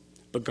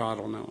 but God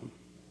will know them.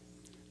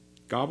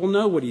 God will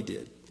know what he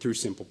did through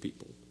simple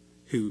people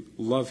who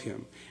love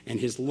him.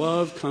 And his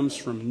love comes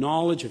from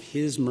knowledge of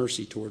his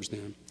mercy towards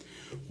them.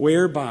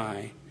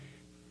 Whereby,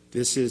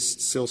 this is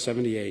still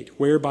 78,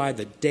 whereby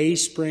the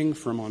Dayspring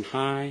from on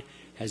high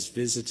has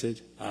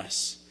visited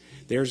us.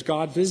 There's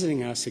God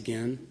visiting us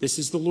again. This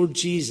is the Lord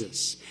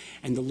Jesus.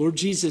 And the Lord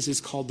Jesus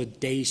is called the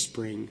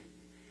Dayspring.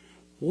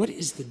 What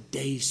is the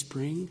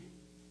Dayspring?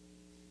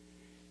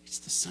 It's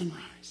the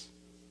sunrise.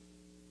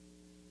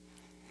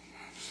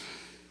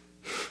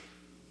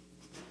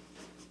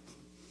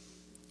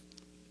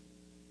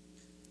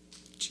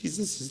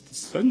 Jesus is the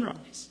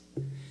sunrise.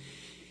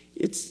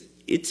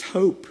 It's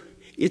hope.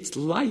 It's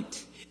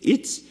light.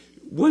 It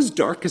was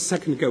dark a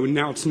second ago, and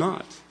now it's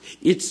not.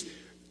 It's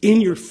in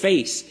your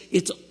face.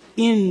 It's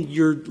in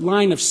your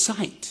line of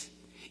sight.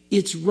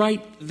 It's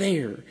right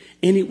there.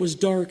 And it was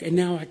dark, and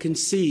now I can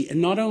see.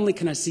 And not only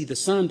can I see the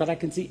sun, but I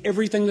can see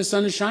everything the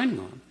sun is shining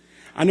on.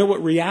 I know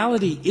what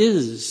reality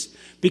is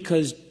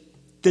because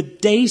the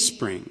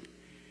Dayspring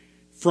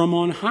from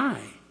on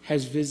high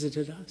has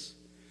visited us.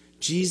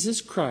 Jesus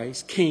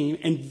Christ came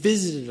and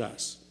visited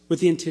us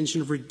with the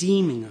intention of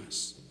redeeming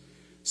us.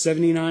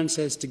 79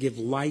 says to give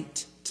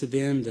light to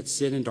them that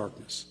sit in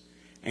darkness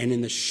and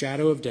in the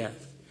shadow of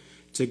death,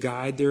 to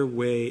guide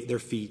their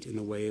feet in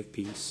the way of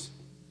peace.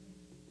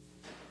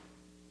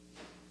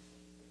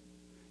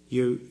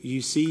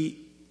 You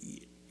see,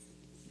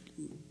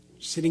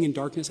 sitting in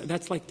darkness,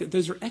 that's like,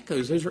 those are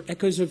echoes. Those are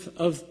echoes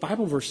of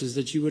Bible verses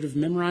that you would have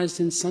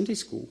memorized in Sunday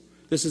school.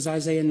 This is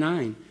Isaiah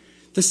 9.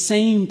 The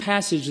same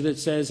passage that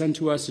says,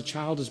 unto us a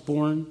child is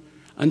born,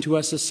 unto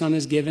us a son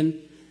is given,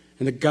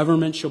 and the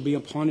government shall be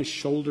upon his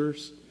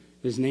shoulders.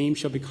 His name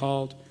shall be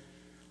called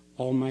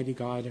Almighty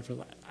God.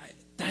 Everlasting.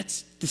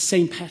 That's the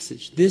same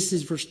passage. This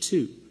is verse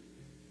 2.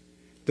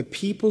 The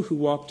people who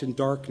walked in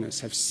darkness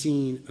have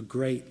seen a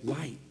great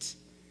light.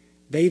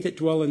 They that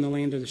dwell in the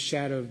land of the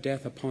shadow of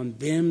death, upon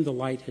them the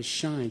light has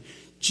shined.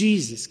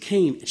 Jesus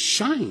came and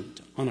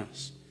shined on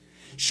us.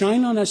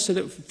 Shine on us so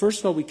that, first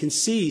of all, we can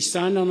see.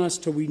 Shine on us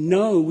till we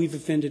know we've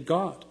offended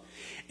God.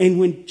 And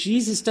when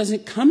Jesus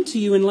doesn't come to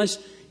you unless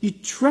you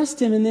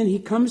trust him, and then he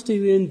comes to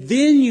you, and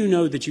then you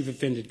know that you've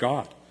offended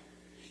God.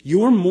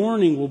 Your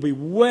mourning will be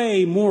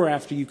way more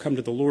after you come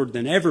to the Lord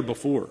than ever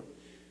before.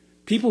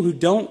 People who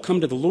don't come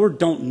to the Lord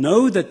don't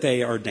know that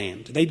they are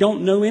damned. They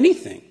don't know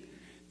anything.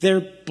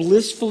 They're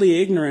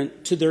blissfully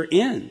ignorant to their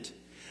end.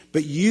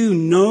 But you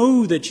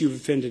know that you've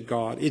offended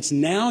God. It's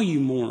now you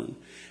mourn.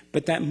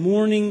 But that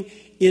mourning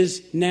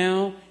is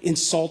now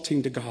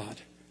insulting to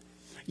God.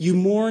 You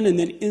mourn and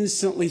then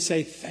instantly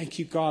say, thank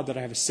you, God, that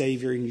I have a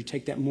Savior. And you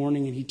take that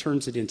mourning and he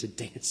turns it into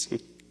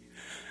dancing.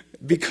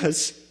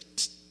 Because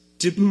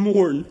to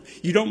mourn,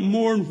 you don't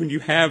mourn when you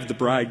have the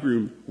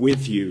bridegroom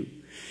with you.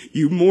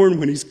 You mourn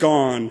when he's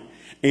gone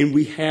and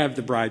we have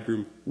the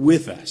bridegroom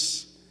with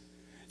us.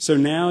 So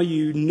now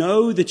you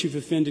know that you've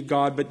offended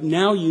God, but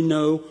now you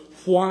know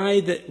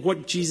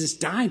what Jesus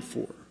died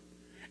for.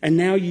 And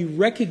now you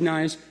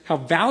recognize how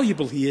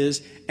valuable he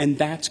is, and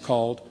that's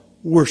called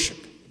worship.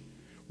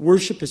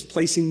 Worship is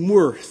placing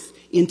worth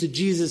into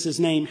Jesus'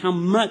 name. How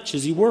much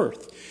is he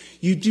worth?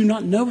 You do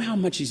not know how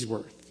much he's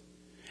worth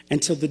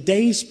until the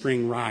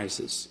Dayspring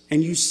rises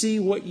and you see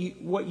what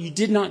you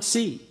did not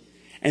see.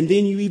 And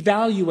then you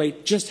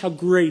evaluate just how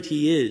great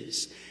he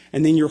is.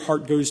 And then your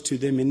heart goes to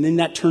them, and then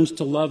that turns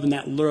to love, and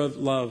that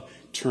love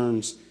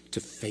turns to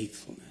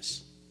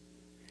faithfulness.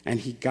 And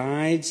he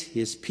guides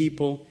his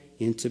people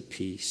into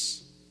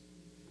peace.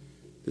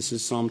 This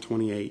is Psalm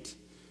 28.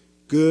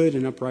 Good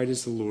and upright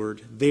is the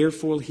Lord.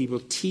 Therefore he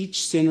will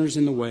teach sinners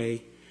in the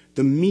way.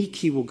 The meek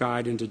he will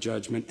guide into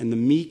judgment, and the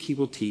meek he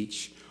will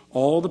teach.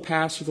 All the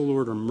paths of the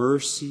Lord are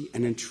mercy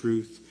and in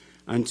truth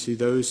unto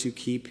those who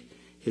keep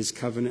his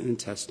covenant and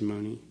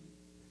testimony.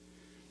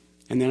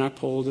 And then I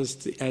pulled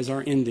as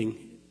our ending,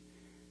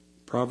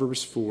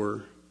 Proverbs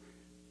 4.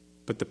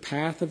 But the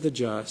path of the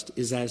just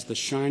is as the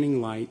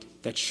shining light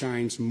that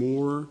shines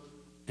more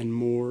and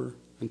more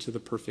unto the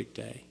perfect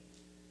day.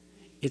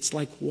 It's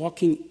like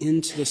walking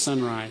into the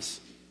sunrise.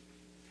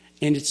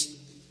 And it's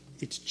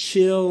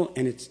chill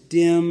and it's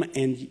dim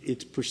and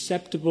it's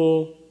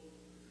perceptible.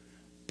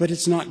 But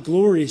it's not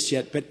glorious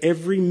yet. But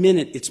every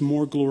minute it's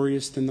more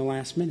glorious than the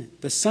last minute.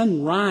 The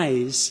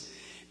sunrise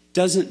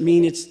doesn't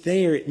mean it's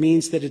there. It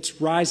means that it's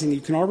rising.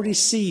 You can already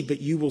see,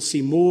 but you will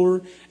see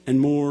more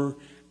and more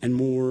and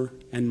more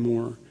and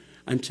more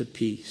unto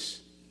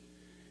peace.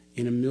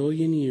 In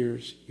 1,000,000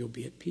 years, you'll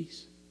be at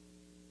peace.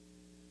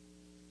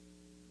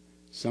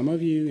 Some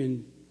of you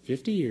in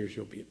 50 years,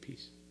 you'll be at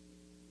peace.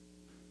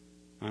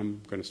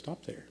 I'm going to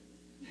stop there.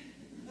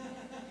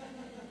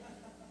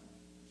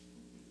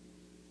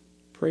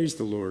 Praise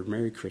the Lord.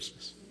 Merry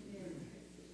Christmas.